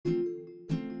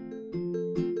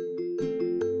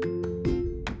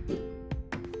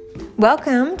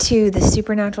Welcome to the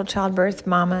Supernatural Childbirth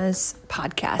Mamas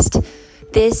podcast.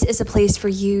 This is a place for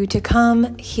you to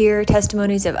come hear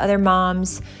testimonies of other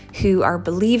moms who are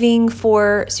believing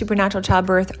for supernatural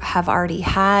childbirth, have already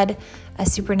had a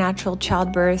supernatural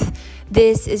childbirth.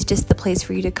 This is just the place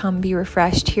for you to come be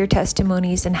refreshed, hear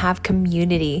testimonies, and have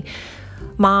community.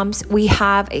 Moms, we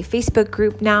have a Facebook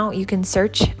group now. You can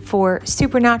search for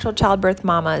Supernatural Childbirth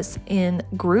Mamas in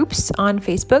groups on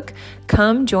Facebook.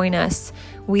 Come join us.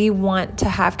 We want to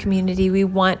have community. We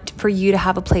want for you to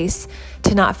have a place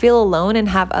to not feel alone and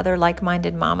have other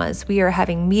like-minded mamas. We are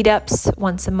having meetups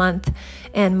once a month,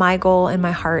 and my goal and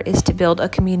my heart is to build a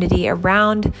community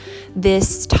around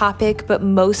this topic, but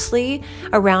mostly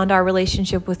around our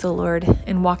relationship with the Lord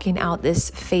and walking out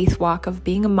this faith walk of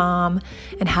being a mom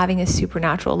and having a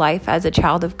supernatural life as a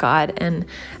child of God and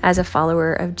as a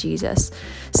follower of Jesus.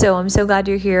 So I'm so glad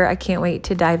you're here. I can't wait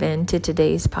to dive into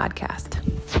today's podcast.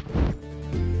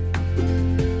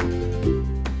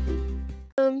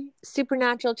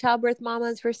 Supernatural Childbirth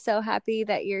Mamas, we're so happy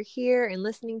that you're here and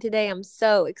listening today. I'm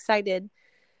so excited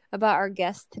about our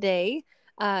guest today.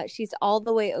 She's all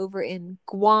the way over in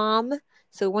Guam.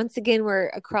 So once again, we're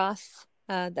across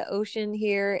the ocean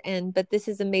here, but this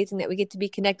is amazing that we get to be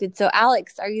connected. So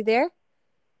Alex, are you there?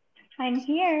 I'm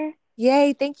here.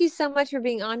 Yay. Thank you so much for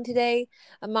being on today.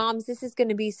 Moms, this is going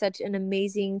to be such an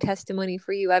amazing testimony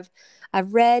for you.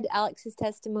 I've read Alex's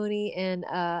testimony and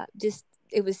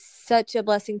it was such a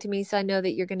blessing to me. So I know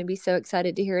that you're going to be so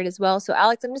excited to hear it as well. So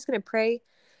Alex, I'm just going to pray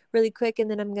really quick,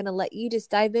 and then I'm going to let you just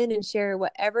dive in and share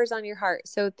whatever's on your heart.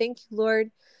 So thank you,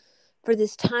 Lord, for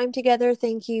this time together.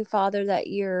 Thank you, Father, that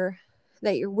you're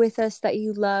with us, that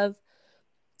you love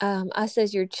us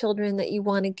as your children, that you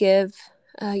want to give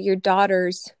your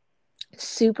daughters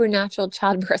supernatural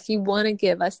childbirth. You want to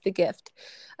give us the gift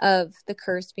of the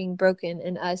curse being broken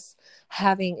and us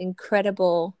having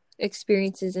incredible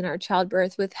experiences in our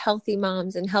childbirth with healthy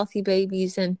moms and healthy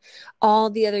babies and all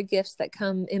the other gifts that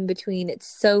come in between. It's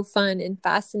so fun and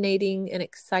fascinating and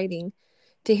exciting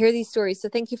to hear these stories. So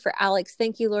thank you for Alex.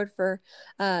 Thank you, Lord, for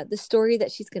the story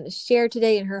that she's going to share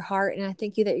today in her heart. And I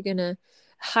thank you that you're going to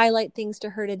highlight things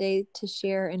to her today to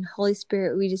share. And Holy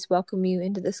Spirit, we just welcome you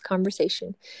into this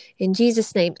conversation. In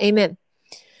Jesus' name, amen.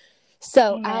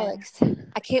 So Amen. Alex,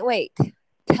 I can't wait.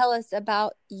 Tell us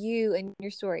about you and your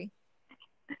story.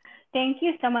 Thank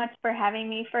you so much for having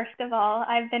me. First of all,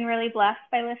 I've been really blessed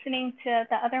by listening to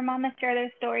the other mamas share their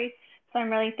stories. So I'm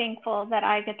really thankful that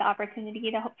I get the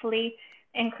opportunity to hopefully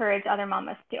encourage other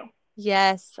mamas too.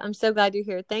 Yes, I'm so glad you're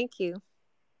here. Thank you.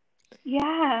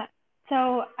 Yeah.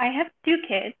 So I have two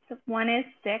kids. One is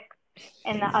 6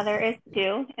 and the other is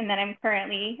 2. And then I'm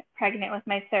currently pregnant with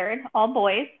my third, all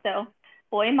boys. So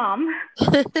boy mom.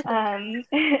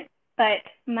 But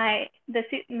my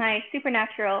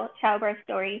supernatural childbirth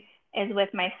story is with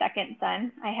my second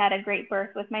son. I had a great birth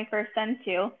with my first son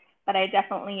too, but I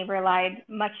definitely relied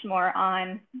much more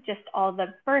on just all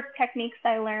the birth techniques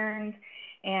I learned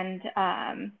and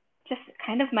just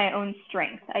kind of my own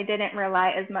strength. I didn't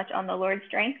rely as much on the Lord's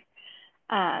strength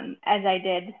as I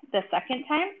did the second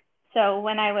time. So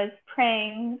when I was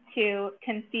praying to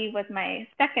conceive with my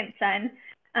second son,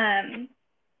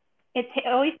 it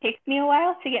always takes me a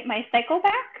while to get my cycle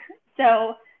back.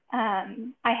 So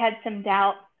I had some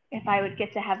doubt if I would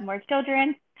get to have more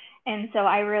children. And so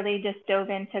I really just dove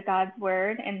into God's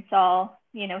word and saw,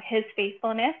 his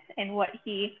faithfulness and what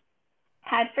he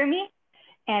had for me.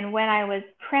 And when I was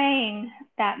praying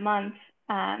that month,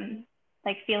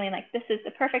 feeling like this is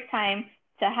the perfect time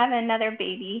to have another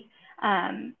baby,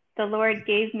 the Lord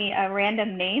gave me a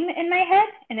random name in my head.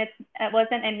 And it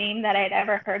wasn't a name that I'd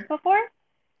ever heard before.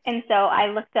 And so I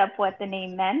looked up what the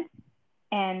name meant,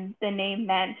 and the name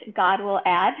meant God will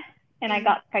add, and I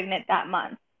got pregnant that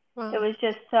month. Wow. It was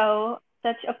just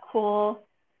such a cool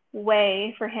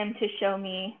way for him to show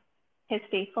me his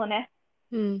faithfulness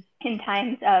in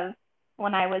times of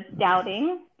when I was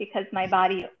doubting, because my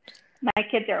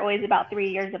kids are always about 3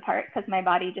 years apart because my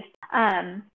body just,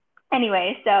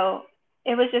 anyway, so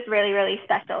it was just really, really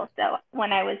special. So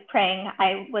when I was praying,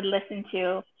 I would listen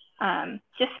to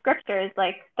just scriptures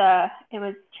like it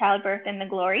was childbirth and the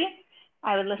glory.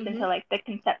 I would listen to like the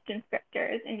conception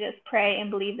scriptures and just pray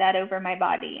and believe that over my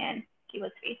body, and he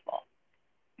was faithful.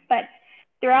 But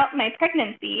throughout my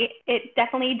pregnancy, it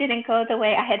definitely didn't go the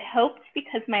way I had hoped,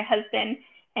 because my husband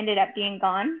ended up being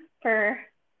gone for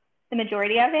the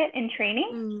majority of it in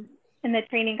training. And the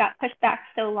training got pushed back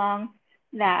so long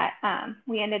that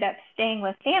we ended up staying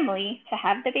with family to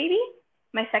have the baby,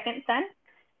 my second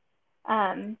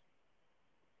son.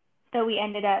 So we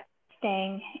ended up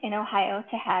staying in Ohio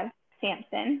to have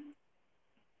Samson.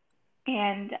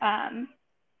 And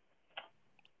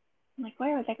I'm like,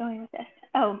 where was I going with this?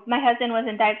 Oh, my husband was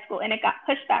in dive school, and it got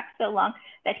pushed back so long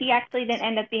that he actually didn't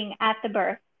end up being at the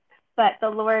birth. But the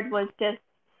Lord was just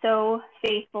so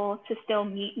faithful to still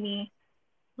meet me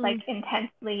like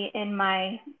intensely in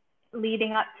my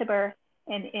leading up to birth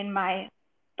and in my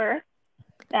birth,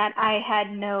 that I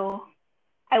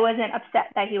wasn't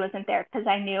upset that he wasn't there, because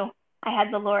I knew I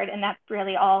had the Lord, and that's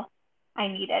really all I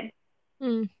needed.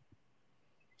 So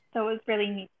it was really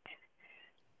neat.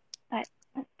 But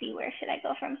let's see, where should I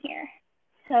go from here?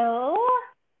 So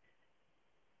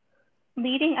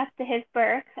leading up to his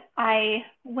birth, I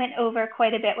went over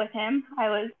quite a bit with him. I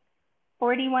was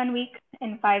 41 weeks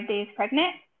and 5 days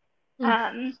pregnant.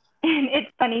 And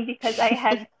it's funny because I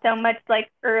had so much like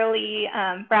early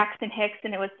Braxton Hicks,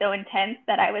 and it was so intense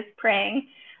that I was praying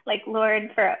like,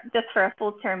 Lord, for a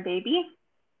full term baby,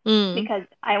 because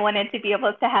I wanted to be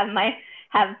able to have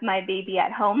my baby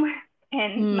at home,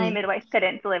 and my midwife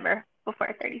couldn't deliver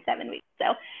before 37 weeks.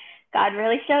 So God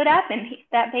really showed up, and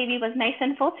that baby was nice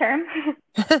and full term.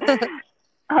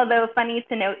 Although funny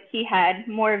to note, he had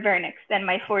more vernix than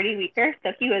my 40-weeker,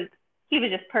 so he was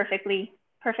just perfectly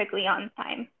on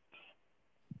time.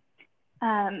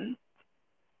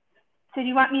 So do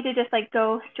you want me to just like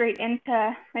go straight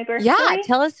into my birth story?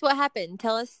 Tell us what happened.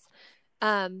 Tell us,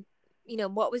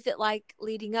 what was it like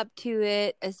leading up to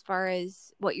it, as far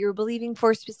as what you were believing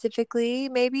for specifically,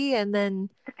 maybe, and then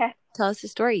tell us the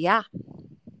story. Yeah,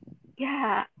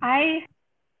 I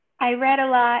read a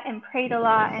lot and prayed a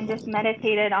lot and just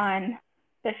meditated on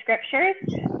the scriptures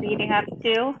leading up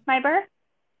to my birth.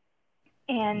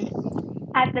 And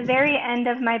at the very end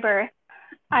of my birth,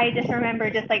 I just remember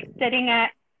just like sitting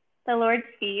at the Lord's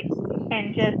feet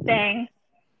and just saying,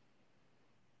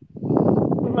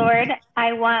 Lord,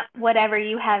 I want whatever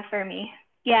you have for me.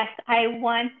 Yes, I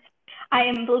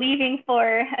am believing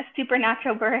for a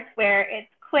supernatural birth where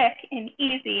it's quick and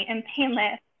easy and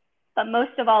painless. But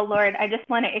most of all, Lord, I just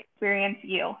want to experience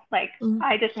you. Like,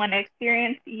 I just want to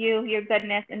experience you, your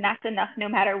goodness, and that's enough no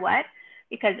matter what,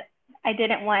 because I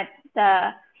didn't want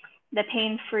the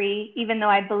pain-free, even though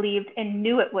I believed and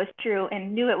knew it was true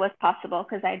and knew it was possible,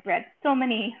 because I'd read so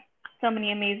many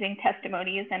amazing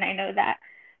testimonies, and I know that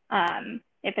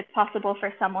if it's possible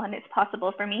for someone, it's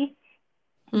possible for me.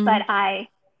 But I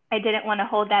didn't want to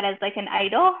hold that as like an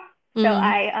idol, so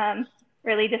I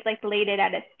really just like laid it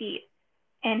at his feet.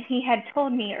 And he had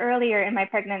told me earlier in my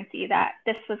pregnancy that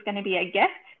this was going to be a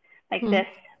gift, like this,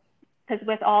 because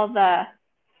with all the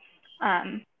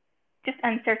just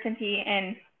uncertainty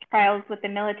and trials with the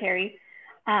military,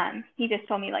 he just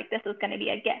told me like this was going to be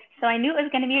a gift. So I knew it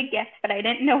was going to be a gift, but I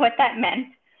didn't know what that meant.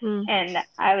 And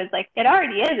I was like, it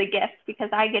already is a gift,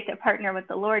 because I get to partner with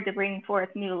the Lord to bring forth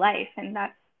new life, and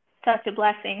that's such a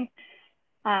blessing.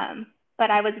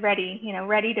 But I was ready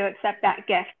to accept that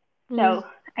gift. So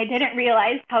I didn't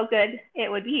realize how good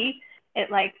it would be. It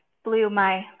like blew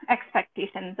my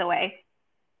expectations away.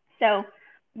 So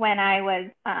when I was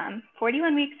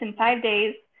 41 weeks and 5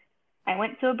 days, I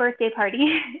went to a birthday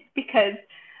party because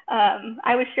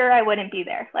I was sure I wouldn't be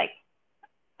there. Like,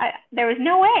 there was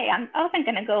no way. I wasn't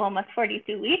going to go almost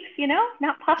 42 weeks,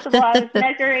 not possible. I was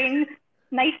measuring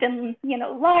nice and,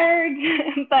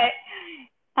 large, but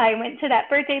I went to that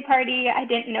birthday party. I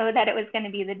didn't know that it was going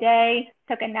to be the day.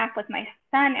 Took a nap with my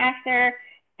son after.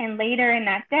 And later in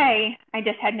that day, I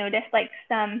just had noticed like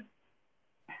some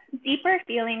deeper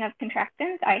feeling of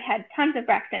contractions. I had tons of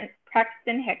Braxton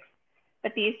Hicks,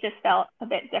 but these just felt a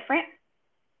bit different.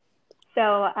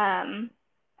 So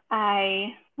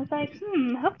I was like,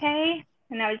 okay.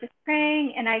 And I was just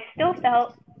praying, and I still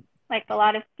felt like a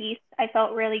lot of peace. I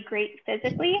felt really great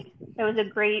physically. It was a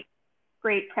great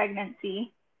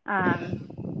pregnancy.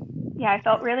 I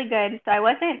felt really good. So I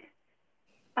wasn't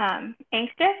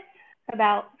anxious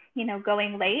about,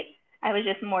 going late. I was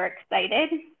just more excited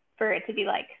for it to be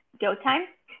like go time.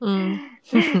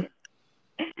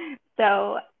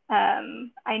 So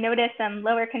I noticed some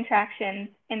lower contractions,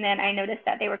 and then I noticed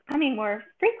that they were coming more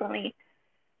frequently,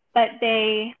 but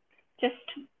they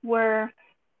weren't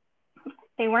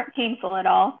painful at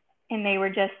all. And they were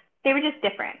just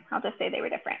different. I'll just say they were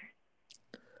different.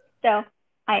 So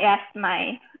I asked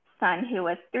my son, who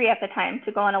was 3 at the time,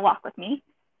 to go on a walk with me.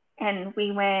 And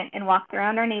we went and walked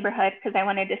around our neighborhood because I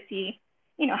wanted to see,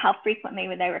 how frequently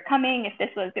they were coming, if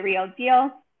this was the real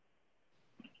deal.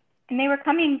 And they were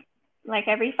coming like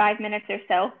every 5 minutes or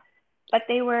so, but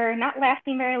they were not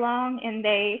lasting very long, and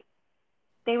they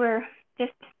were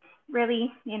just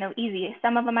really, easy.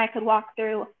 Some of them I could walk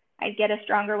through. I'd get a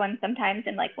stronger one sometimes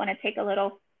and like want to take a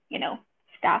little,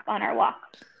 stop on our walk.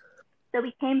 So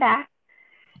we came back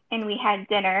and we had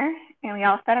dinner, and we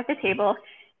all sat at the table,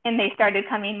 and they started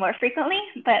coming more frequently.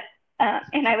 But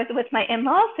And I was with my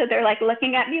in-laws, so they're like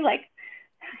looking at me like,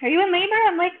 "Are you in labor?"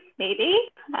 I'm like, "Maybe."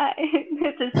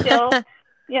 This is still,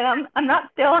 I'm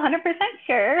not still 100%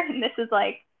 sure. And this is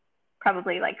like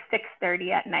probably like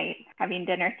 6:30 at night, having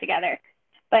dinner together.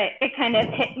 But it kind of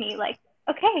hit me like,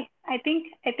 okay, I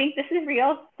think this is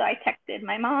real. So I texted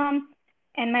my mom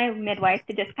and my midwife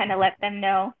to just kind of let them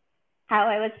know how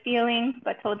I was feeling,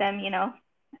 but told them,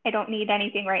 I don't need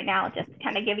anything right now, just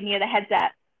kind of giving you the heads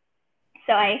up.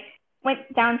 So I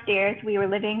went downstairs. We were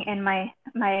living in my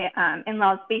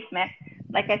in-laws' basement.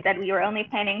 Like I said, we were only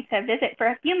planning to visit for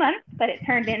a few months, but it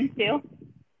turned into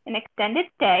an extended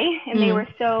stay, and they were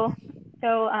so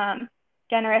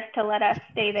generous to let us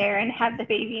stay there and have the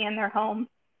baby in their home.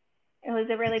 It was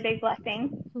a really big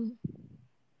blessing.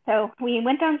 So we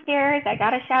went downstairs. I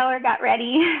got a shower, got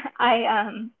ready.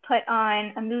 I put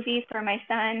on a movie for my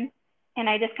son, and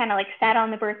I just kind of like sat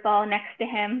on the birth ball next to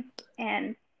him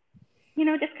and,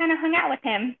 just kind of hung out with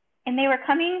him. And they were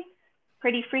coming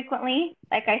pretty frequently,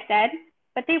 like I said,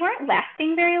 but they weren't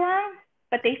lasting very long,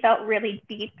 but they felt really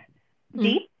deep.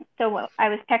 So I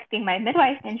was texting my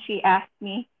midwife, and she asked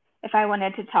me if I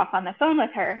wanted to talk on the phone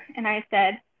with her. And I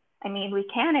said, I mean, we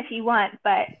can if you want,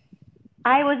 but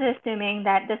I was assuming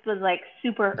that this was like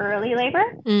super early labor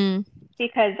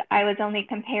because I was only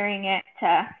comparing it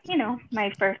to,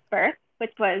 my first birth,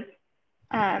 which was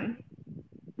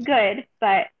good,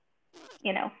 but,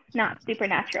 not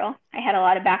supernatural. I had a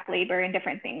lot of back labor and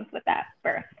different things with that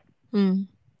birth.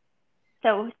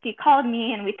 So she called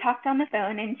me and we talked on the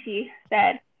phone, and she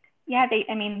said, yeah,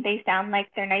 they sound like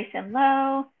they're nice and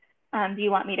low. Do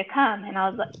you want me to come? And I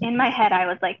was in my head, I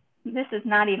was like, this is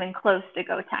not even close to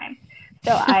go time.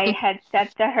 So I had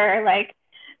said to her like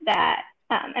that,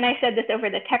 and I said this over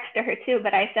the text to her too,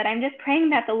 but I said, I'm just praying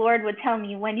that the Lord would tell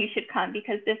me when you should come,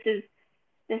 because this is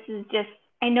just,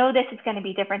 I know this is going to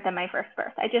be different than my first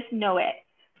birth. I just know it.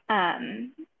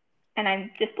 And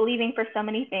I'm just believing for so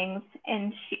many things.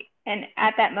 And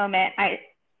at that moment,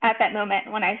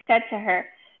 when I said to her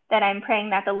that I'm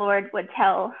praying that the Lord would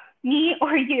tell me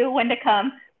or you when to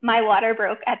come, my water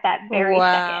broke at that very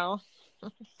second.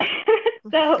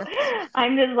 So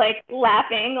I'm just like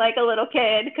laughing like a little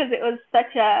kid, because it was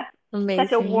such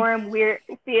a warm, weird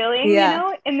feeling,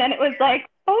 And then it was like,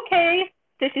 okay.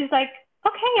 So she's like,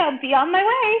 okay, I'll be on my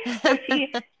way. So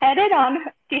she headed on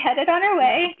her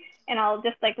way. And I'll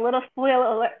just like little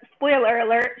spoiler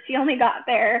alert, she only got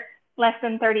there less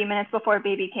than 30 minutes before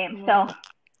baby came. So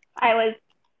I was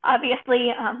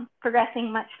obviously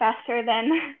progressing much faster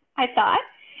than I thought.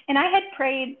 And I had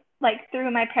prayed like through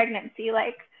my pregnancy,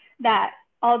 like that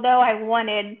although I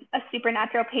wanted a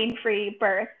supernatural pain-free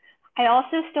birth, I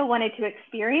also still wanted to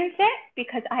experience it,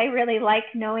 because I really like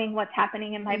knowing what's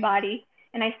happening in my body.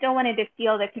 And I still wanted to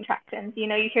feel the contractions.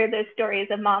 You hear those stories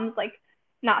of moms like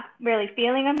not really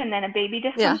feeling them, and then a baby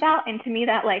just comes out. And to me,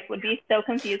 that like would be so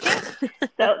confusing.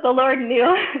 So the Lord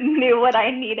knew what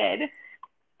I needed.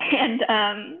 And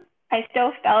I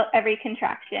still felt every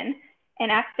contraction.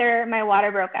 And after my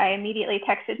water broke, I immediately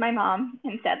texted my mom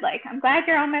and said, like, I'm glad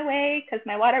you're on my way, because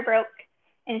my water broke.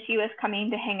 And she was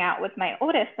coming to hang out with my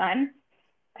oldest son,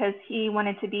 because he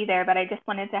wanted to be there, but I just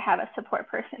wanted to have a support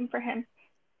person for him,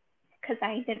 because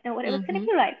I didn't know what it was going to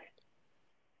be like.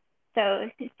 So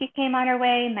she came on her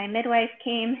way, my midwife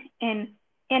came, and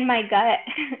in my gut,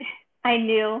 I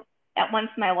knew that once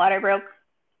my water broke,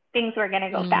 things were going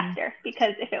to go faster,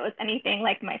 because if it was anything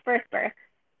like my first birth,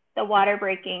 the water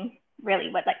breaking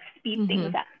really would like speed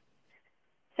things up.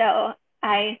 So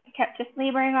I kept just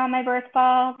laboring on my birth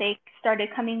ball. They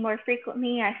started coming more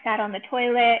frequently. I sat on the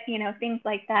toilet, things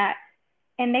like that.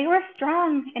 And they were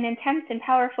strong and intense and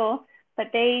powerful,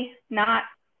 but not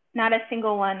a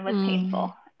single one was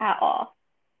painful at all.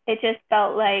 It just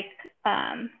felt like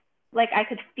I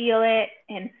could feel it,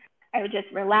 and I would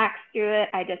just relax through it.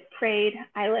 I just prayed.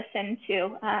 I listened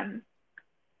to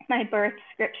my birth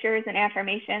scriptures and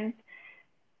affirmations.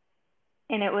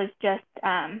 And it was just,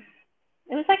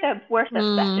 it was like a worship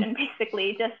session,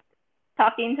 basically, just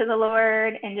talking to the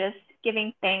Lord and just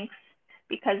giving thanks,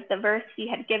 because the verse he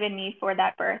had given me for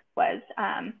that birth was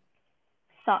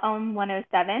Psalm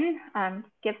 107.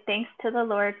 Give thanks to the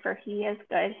Lord, for he is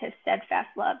good. His steadfast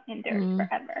love endures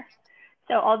forever.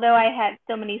 So although I had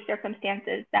so many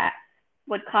circumstances that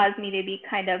would cause me to be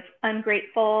kind of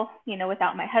ungrateful,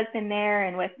 without my husband there,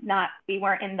 and we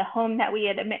weren't in the home that we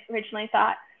had originally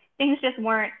thought, things just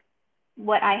weren't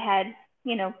what I had,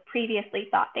 previously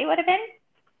thought they would have been.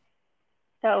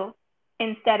 So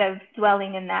instead of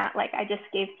dwelling in that, like, I just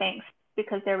gave thanks,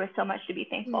 because there was so much to be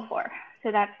thankful for.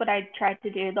 So that's what I tried to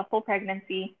do the whole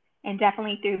pregnancy, and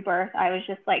definitely through birth. I was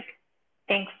just like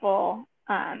thankful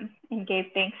and gave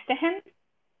thanks to him.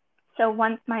 So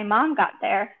once my mom got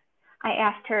there, I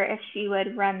asked her if she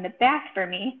would run the bath for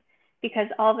me because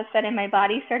all of a sudden my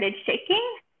body started shaking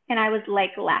and I was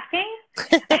like laughing.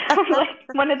 Like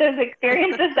one of those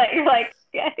experiences that you're like,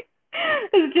 yeah,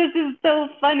 it's just is so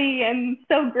funny and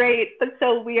so great, but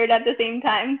so weird at the same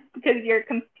time because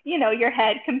your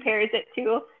head compares it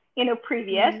to,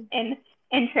 previous. And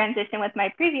in transition with my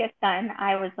previous son,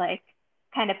 I was like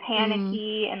kind of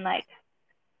panicky and like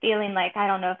feeling like I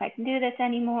don't know if I can do this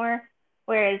anymore.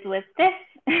 Whereas with this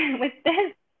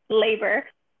labor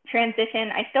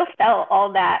transition, I still felt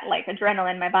all that like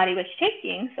adrenaline. My body was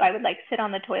shaking, so I would like sit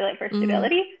on the toilet for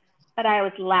stability, but I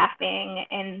was laughing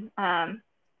and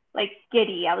like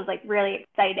giddy. I was like really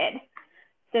excited.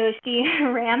 So she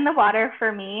ran the water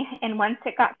for me, and once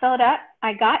it got filled up,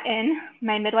 I got in.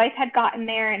 My midwife had gotten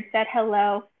there and said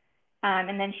hello,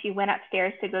 and then she went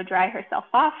upstairs to go dry herself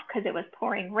off because it was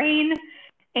pouring rain.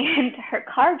 And her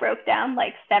car broke down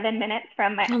like 7 minutes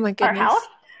from our house.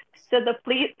 So the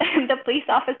police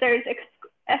officers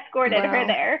escorted her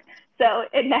there. So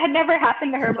it had never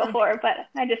happened to her before, but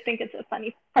I just think it's a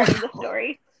funny part of the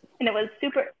story. And it was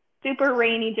super, super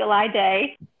rainy July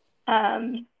day.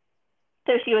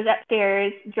 So she was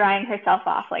upstairs drying herself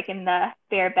off like in the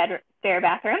spare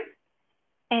bathroom.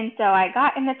 And so I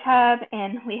got in the tub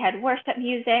and we had worship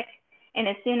music. And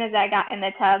as soon as I got in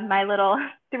the tub, my little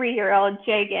 3-year-old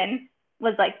Jagan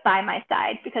was like by my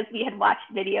side because we had watched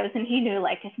videos and he knew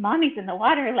like if mommy's in the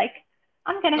water, like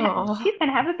she's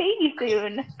gonna have a baby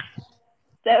soon.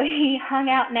 So he hung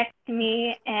out next to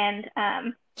me and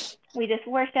we just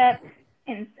worshiped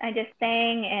and I just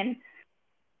sang and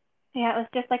yeah, it was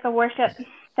just like a worship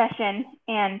session.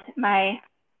 And my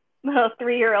little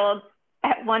 3-year-old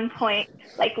at one point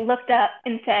like looked up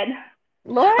and said,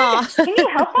 "Lord, can you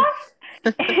help us?"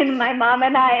 And my mom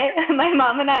and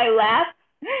I laughed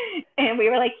and we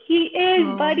were like, "He is,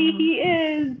 buddy, he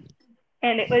is."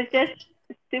 And it was just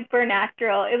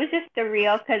supernatural. It was just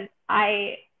surreal because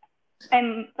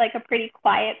I'm like a pretty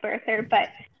quiet birther, but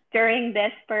during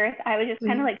this birth, I was just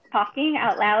kind of like talking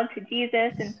out loud to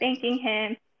Jesus and thanking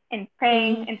him and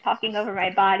praying and talking over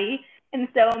my body. And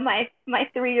so my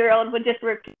 3-year-old would just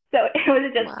repeat. So it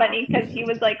was just funny because he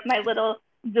was like my little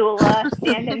doula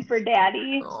stand-in for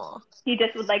daddy. He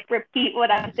just would like repeat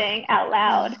what I'm saying out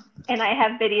loud. And I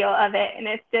have video of it and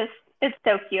it's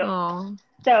so cute.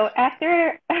 So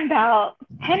after about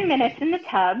 10 minutes in the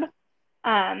tub,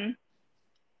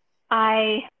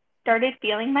 I started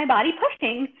feeling my body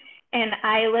pushing. And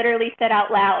I literally said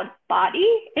out loud, "Body,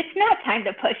 it's not time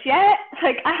to push yet."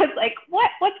 Like I was like,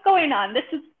 what's going on? This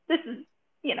is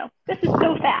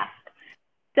so fast.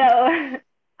 So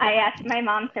I asked my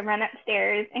mom to run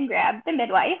upstairs and grab the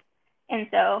midwife. And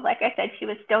so, like I said, she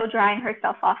was still drying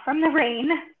herself off from the rain.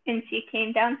 And she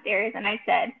came downstairs and I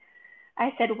said,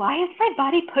 "Why is my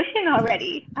body pushing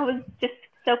already?" I was just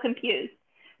so confused.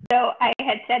 So I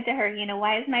had said to her,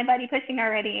 "Why is my body pushing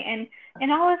already?" And in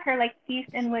all of her like peace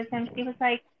and wisdom, she was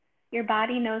like, "Your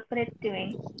body knows what it's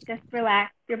doing. Just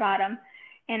relax your bottom."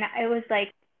 And it was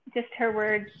like just her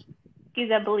words.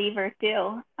 She's a believer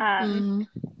too. And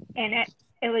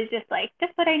it was just like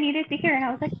just what I needed to hear. And I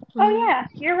was like, "Oh yeah,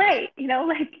 you're right.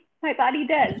 Like my body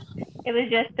does." It was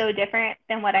just so different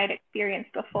than what I'd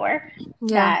experienced before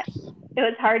that it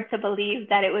was hard to believe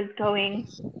that it was going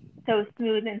so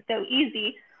smooth and so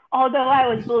easy. Although I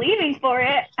was believing for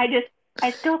it, I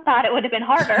still thought it would have been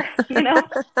harder, Just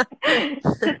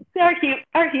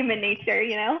our human nature,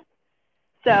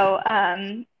 So,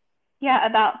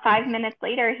 about 5 minutes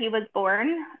later, he was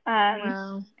born.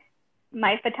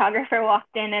 My photographer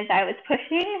walked in as I was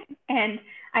pushing, and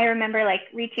I remember like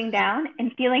reaching down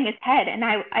and feeling his head, and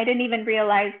I didn't even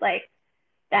realize like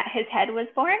that his head was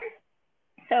born.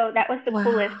 So that was the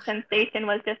coolest sensation,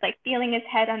 was just like feeling his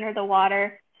head under the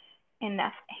water. And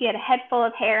he had a head full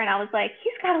of hair, and I was like,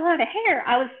 "He's got a lot of hair."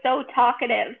 I was so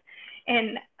talkative,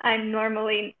 and I'm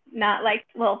normally not like,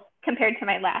 well, compared to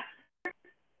my last.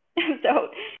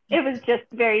 So it was just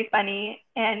very funny.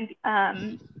 And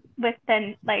with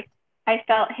then like I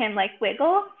felt him like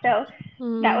wiggle. So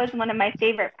that was one of my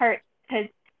favorite parts because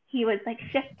he was like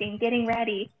shifting, getting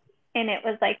ready, and it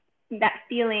was like that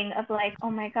feeling of like,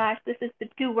 oh my gosh, this is the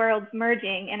two worlds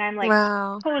merging, and I'm like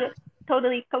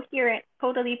totally coherent,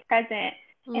 totally present.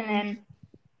 And then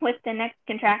with the next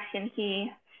contraction,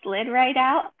 he slid right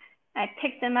out. I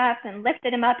picked him up and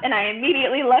lifted him up, and I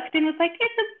immediately looked and was like,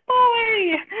 "It's a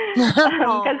boy,"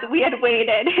 because we had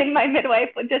waited, and my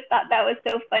midwife just thought that was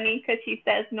so funny because she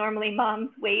says normally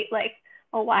moms wait like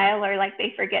a while or like they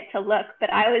forget to look,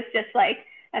 but I was just like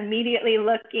immediately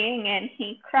looking, and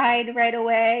he cried right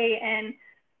away, and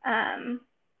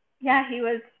Yeah, he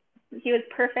was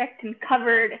perfect and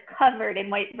covered in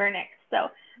white vernix. So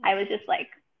I was just like,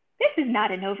 this is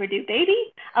not an overdue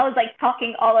baby. I was like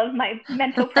talking all of my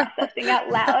mental processing out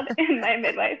loud, and my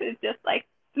midwife is just like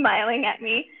smiling at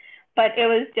me. But it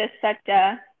was just such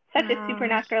a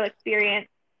supernatural experience,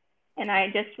 and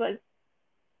I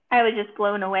was just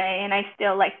blown away. And I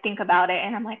still like think about it,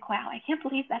 and I'm like, wow, I can't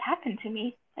believe that happened to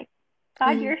me. Like,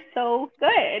 God, you're so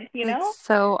good, you know? It's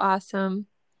so awesome.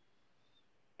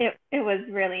 It was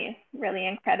really, really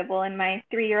incredible. And my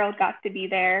 3-year-old got to be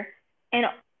there. And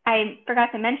I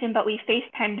forgot to mention, but we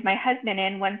FaceTimed my husband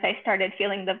in once I started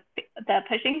feeling the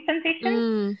pushing sensation.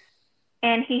 Mm.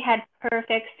 And he had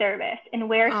perfect service. And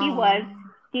where he was,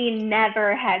 he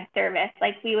never had service.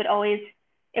 Like it was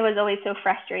always so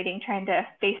frustrating trying to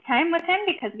FaceTime with him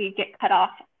because we'd get cut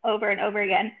off over and over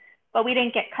again. But we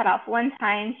didn't get cut off one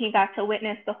time. He got to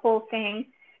witness the whole thing.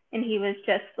 And he was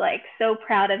just like so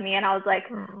proud of me. And I was like,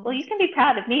 well, you can be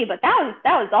proud of me, but that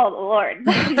was all the Lord.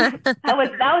 that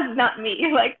was not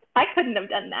me. Like I couldn't have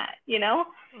done that, you know?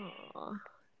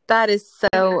 That is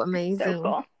so amazing. So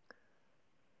cool.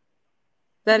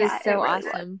 That is so really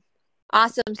awesome.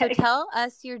 Awesome. So tell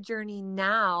us your journey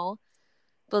now,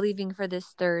 believing for this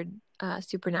third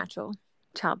supernatural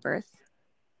childbirth.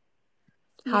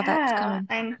 How that's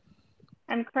gone.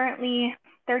 I'm currently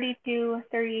 32,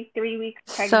 33 weeks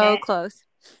pregnant. So close.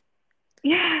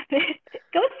 Yeah, it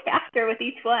goes faster with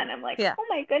each one. I'm like, oh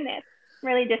my goodness. I'm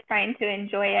really just trying to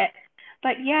enjoy it.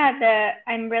 But yeah,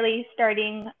 I'm really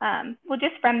starting,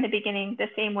 just from the beginning, the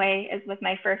same way as with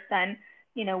my first son,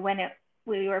 you know, when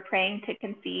we were praying to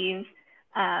conceive,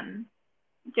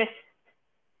 just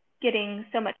getting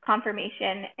so much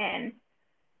confirmation and,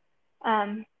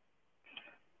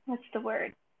 what's the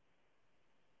word?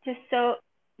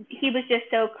 He was just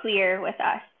so clear with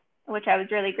us, which I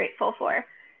was really grateful for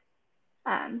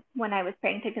when I was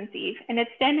praying to conceive. And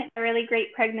it's been a really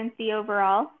great pregnancy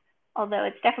overall, although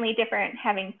it's definitely different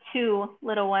having 2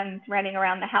 little ones running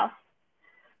around the house.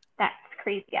 That's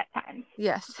crazy at times.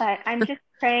 Yes. But I'm just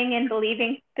praying and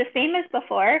believing the same as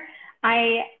before.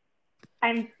 My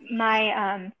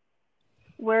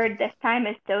word this time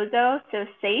is sozo, so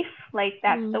safe. Like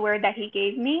that's the word that he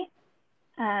gave me.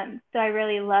 So I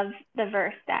really love the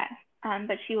verse that,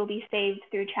 but she will be saved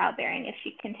through childbearing if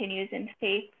she continues in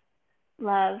faith,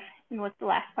 love, and what's the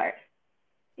last part?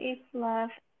 Faith,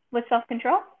 love, with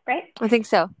self-control, right? I think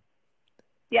so.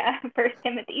 Yeah, 1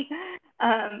 Timothy.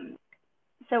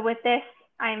 So with this,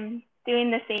 I'm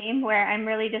doing the same where I'm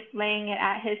really just laying it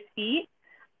at his feet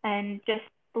and just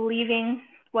believing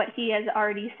what he has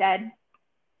already said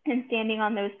and standing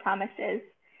on those promises.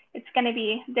 It's going to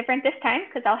be different this time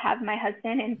because I'll have my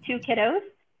husband and 2 kiddos.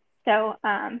 So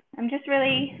I'm just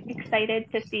really excited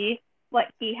to see what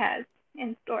he has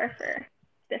in store for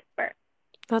this birth.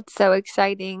 That's so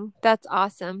exciting. That's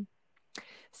awesome.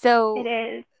 So it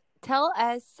is. Tell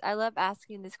us, I love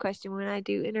asking this question when I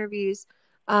do interviews.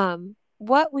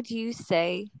 What would you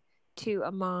say to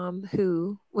a mom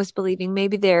who was believing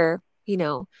maybe they're,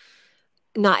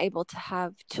 not able to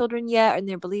have children yet and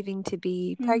they're believing to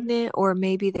be pregnant, or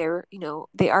maybe they're,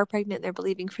 they are pregnant and they're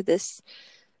believing for this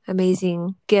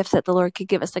amazing gift that the Lord could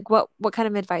give us? Like what kind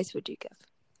of advice would you give?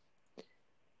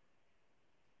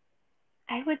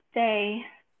 I would say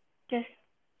just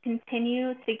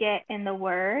continue to get in the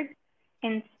Word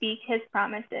and speak His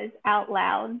promises out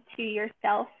loud to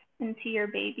yourself and to your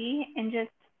baby, and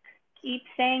just keep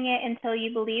saying it until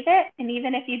you believe it. And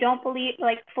even if you don't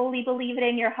fully believe it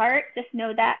in your heart, just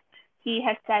know that He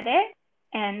has said it,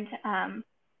 and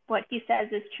what He says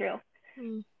is true.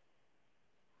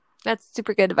 That's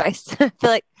super good advice. I feel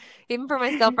like even for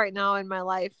myself right now in my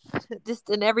life, just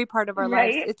in every part of our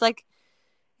lives, it's like,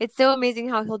 it's so amazing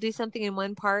how He'll do something in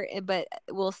one part, but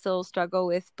we'll still struggle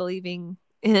with believing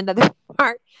in another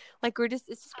part. Like it's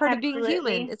just part of being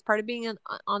human. It's part of being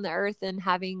on the earth and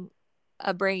having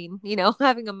a brain,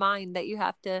 having a mind that you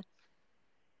have to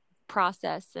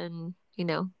process and,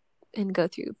 and go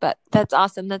through. But that's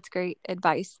awesome. That's great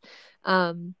advice.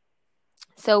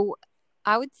 So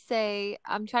I would say,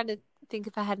 I'm trying to think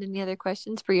if I had any other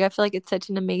questions for you. I feel like it's such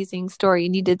an amazing story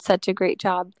and you did such a great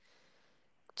job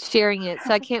sharing it.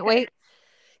 So I can't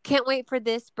wait for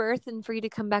this birth and for you to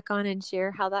come back on and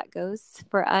share how that goes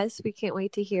for us. We can't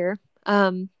wait to hear.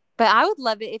 But I would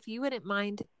love it if you wouldn't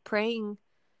mind praying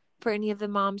for any of the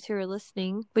moms who are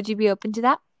listening. Would you be open to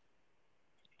that?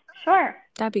 Sure.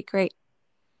 That'd be great.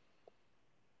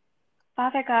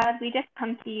 Father God, we just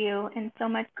come to you in so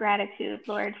much gratitude,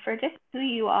 Lord, for just who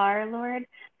you are, Lord.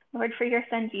 Lord, for your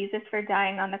son Jesus for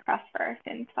dying on the cross for our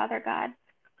sins, Father God.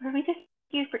 Lord, we just thank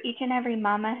you for each and every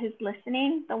mama who's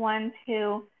listening, the ones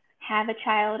who have a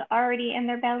child already in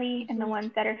their belly and the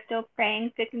ones that are still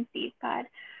praying to conceive, God.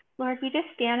 Lord, we just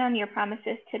stand on your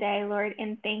promises today, Lord,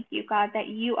 and thank you, God, that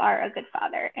you are a good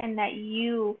father and that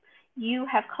you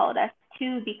have called us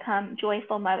to become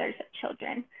joyful mothers of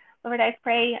children. Lord, I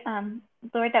pray,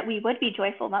 Lord, that we would be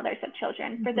joyful mothers of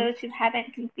children for those who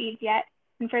haven't conceived yet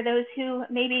and for those who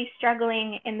may be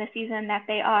struggling in the season that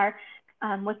they are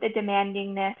with the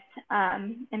demandingness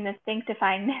and the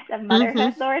sanctifyingness of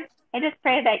motherhood, Lord. I just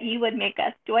pray that you would make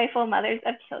us joyful mothers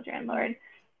of children, Lord.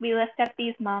 We lift up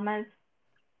these mamas.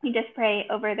 We just pray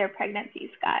over their pregnancies,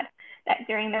 God, that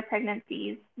during their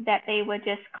pregnancies, that they would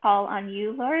just call on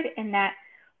you, Lord, and that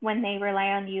when they rely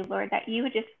on you, Lord, that you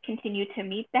would just continue to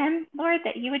meet them, Lord,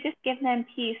 that you would just give them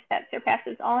peace that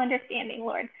surpasses all understanding,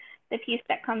 Lord, the peace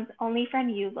that comes only from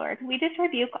you, Lord. We just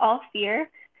rebuke all fear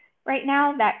right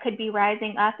now that could be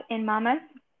rising up in mamas.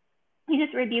 We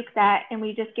just rebuke that and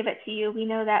we just give it to you. We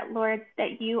know that, Lord,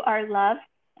 that you are love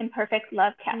and perfect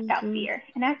love casts out fear.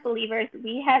 And as believers,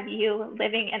 we have you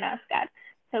living in us, God.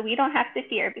 So we don't have to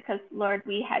fear because, Lord,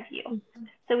 we have you.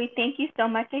 So we thank you so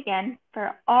much again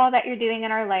for all that you're doing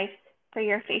in our life, for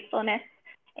your faithfulness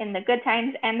in the good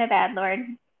times and the bad, Lord.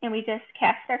 And we just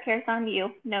cast our cares on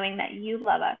you, knowing that you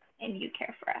love us and you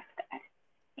care for us,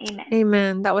 God. Amen.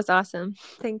 Amen. That was awesome.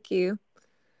 Thank you.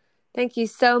 Thank you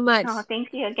so much. Oh,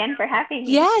 thank you again for having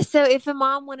me. Yeah. So if a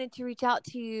mom wanted to reach out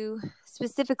to you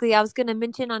specifically, I was going to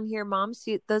mention on here, moms,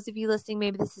 those of you listening,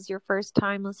 maybe this is your first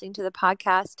time listening to the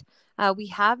podcast. We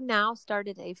have now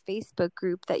started a Facebook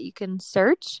group that you can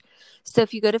search. So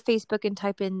if you go to Facebook and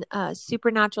type in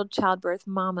Supernatural Childbirth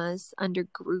Mamas under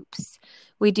groups,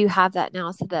 we do have that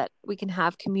now so that we can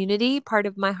have community. Part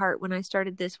of my heart when I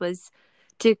started this was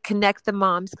to connect the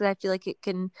moms, because I feel like it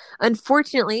can,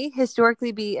 unfortunately,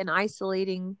 historically be an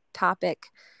isolating topic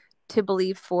to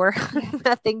believe for,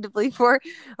 a thing to believe for.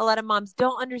 A lot of moms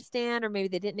don't understand, or maybe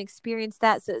they didn't experience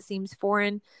that, so it seems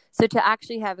foreign. So to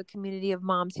actually have a community of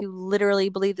moms who literally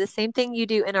believe the same thing you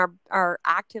do and are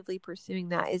actively pursuing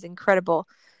that is incredible.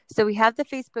 So we have the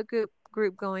Facebook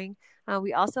group going.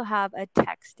 We also have a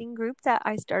texting group that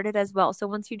I started as well. So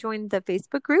once you join the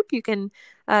Facebook group, you can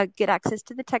get access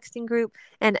to the texting group.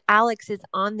 And Alex is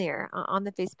on there on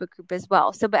the Facebook group as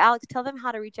well. So, but Alex, tell them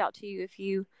how to reach out to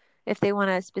you if they want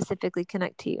to specifically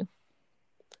connect to you.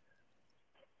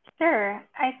 Sure.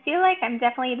 I feel like I'm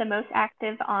definitely the most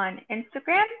active on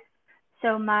Instagram.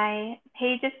 So my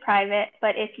page is private,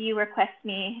 but if you request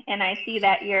me and I see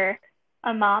that you're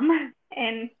a mom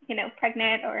and,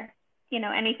 pregnant or,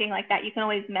 anything like that, you can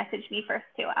always message me first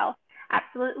too. I'll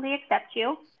absolutely accept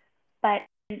you. But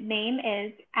name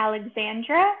is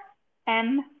Alexandra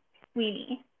M.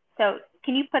 Sweeney. So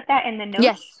can you put that in the notes?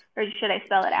 Yes. Or should I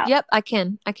spell it out? Yep, I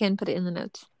can put it in the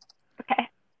notes. Okay.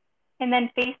 And then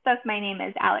Facebook, my name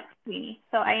is Alex Sweeney.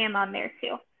 So I am on there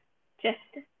too.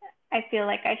 I feel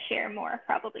like I share more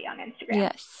probably on Instagram.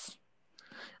 Yes.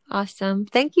 Awesome.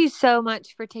 Thank you so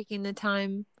much for taking the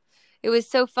time. It was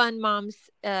so fun, moms,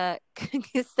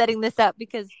 setting this up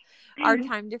because our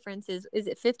time difference is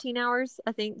it 15 hours?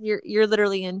 I think you're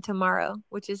literally in tomorrow,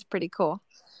 which is pretty cool.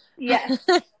 Yes,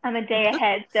 I'm a day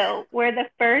ahead. So we're the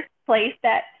first place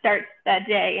that starts that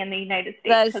day in the United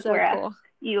States because so we're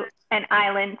cool. An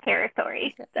island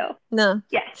territory. So no,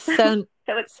 yes, so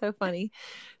it's so funny.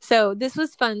 So this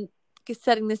was fun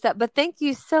setting this up, but thank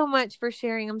you so much for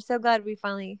sharing. I'm so glad we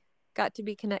finally got to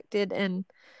be connected, and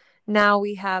now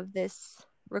we have this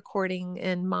recording,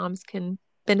 and moms can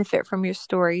benefit from your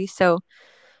story. So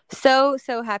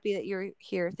happy that you're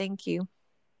here. Thank you.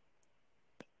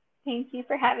 Thank you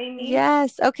for having me.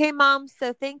 Yes. Okay, Mom.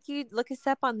 So thank you. Look us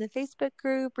up on the Facebook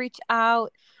group. Reach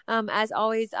out. As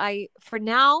always, for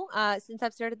now, since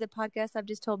I've started the podcast, I've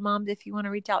just told moms if you want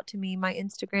to reach out to me, my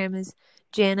Instagram is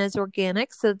Janna's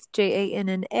Organic. So it's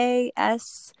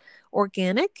JANNAS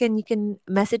Organic. And you can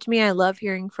message me. I love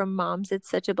hearing from moms.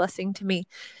 It's such a blessing to me.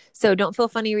 So don't feel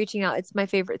funny reaching out. It's my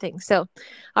favorite thing. So,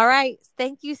 all right.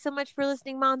 Thank you so much for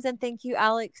listening, moms. And thank you,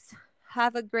 Alex.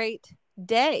 Have a great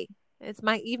day. It's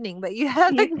my evening, but you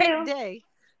have a great day.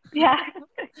 Yeah.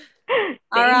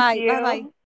 All right. Bye-bye.